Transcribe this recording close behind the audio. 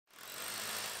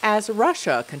As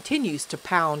Russia continues to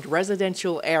pound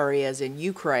residential areas in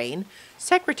Ukraine,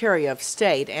 Secretary of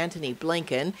State Antony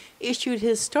Blinken issued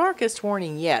his starkest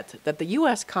warning yet that the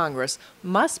U.S. Congress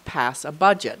must pass a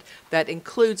budget that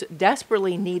includes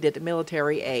desperately needed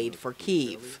military aid for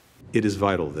Kyiv. It is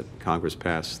vital that Congress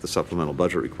pass the supplemental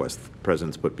budget request the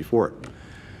President's put before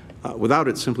it. Without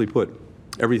it, simply put,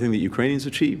 everything that Ukrainians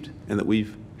achieved and that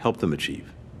we've helped them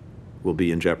achieve will be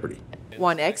in jeopardy.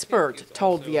 One expert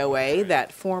told VOA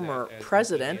that former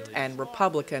president and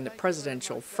Republican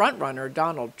presidential frontrunner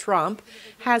Donald Trump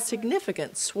has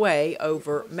significant sway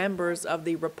over members of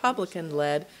the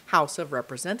Republican-led House of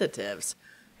Representatives,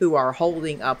 who are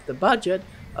holding up the budget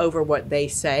over what they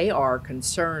say are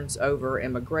concerns over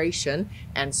immigration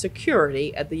and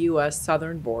security at the U.S.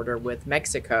 southern border with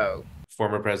Mexico.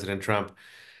 Former President Trump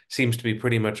seems to be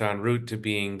pretty much en route to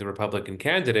being the Republican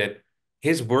candidate.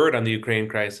 His word on the Ukraine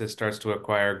crisis starts to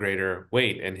acquire greater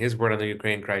weight, and his word on the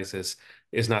Ukraine crisis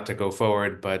is not to go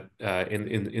forward, but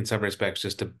in some respects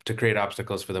just to create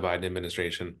obstacles for the Biden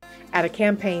administration. At a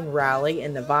campaign rally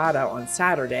in Nevada on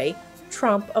Saturday,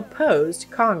 Trump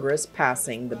opposed Congress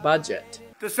passing the budget.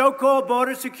 The so-called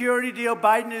border security deal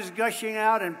Biden is gushing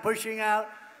out and pushing out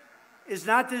is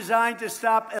not designed to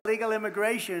stop illegal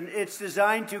immigration. It's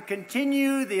designed to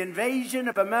continue the invasion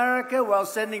of America while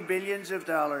sending billions of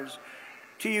dollars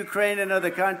to Ukraine and other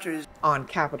countries. On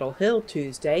Capitol Hill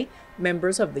Tuesday,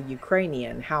 members of the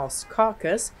Ukrainian House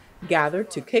Caucus gathered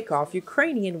to kick off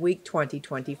Ukrainian Week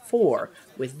 2024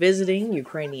 with visiting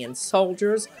Ukrainian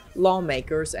soldiers,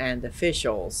 lawmakers, and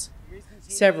officials.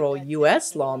 Several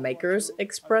U.S. lawmakers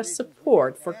expressed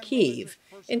support for Kyiv,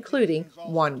 including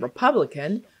one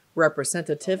Republican,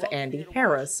 Representative Andy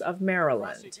Harris of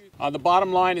Maryland. The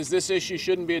bottom line is this issue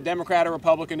shouldn't be a Democrat or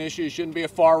Republican issue. It shouldn't be a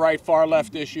far-right,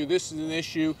 far-left issue. This is an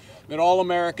issue that all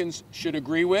Americans should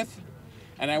agree with.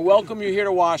 And I welcome you here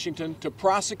to Washington to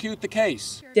prosecute the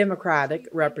case. Democratic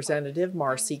Representative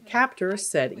Marcy Kaptur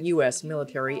said U.S.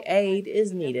 military aid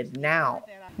is needed now.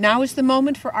 Now is the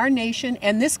moment for our nation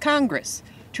and this Congress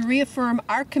to reaffirm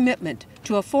our commitment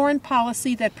to a foreign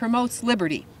policy that promotes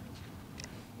liberty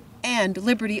and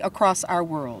liberty across our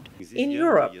world. In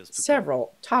Europe,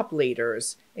 several top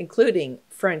leaders, including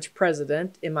French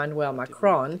President Emmanuel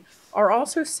Macron, are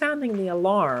also sounding the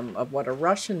alarm of what a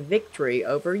Russian victory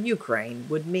over Ukraine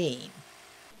would mean.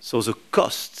 So the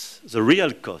costs, the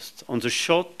real cost on the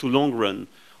short to long run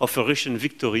of a Russian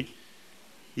victory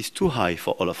is too high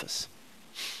for all of us.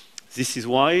 This is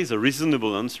why the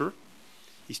reasonable answer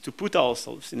is to put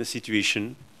ourselves in a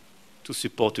situation to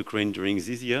support Ukraine during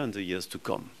this year and the years to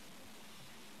come.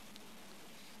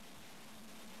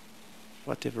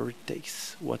 Whatever it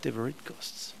takes, whatever it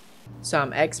costs.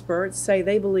 Some experts say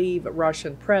they believe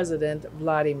Russian President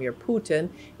Vladimir Putin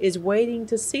is waiting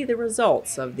to see the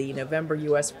results of the November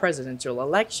U.S. presidential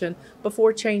election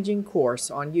before changing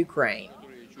course on Ukraine,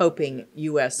 hoping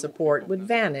U.S. support would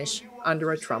vanish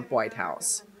under a Trump White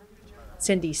House.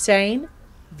 Cindy Saine,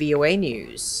 VOA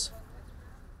News.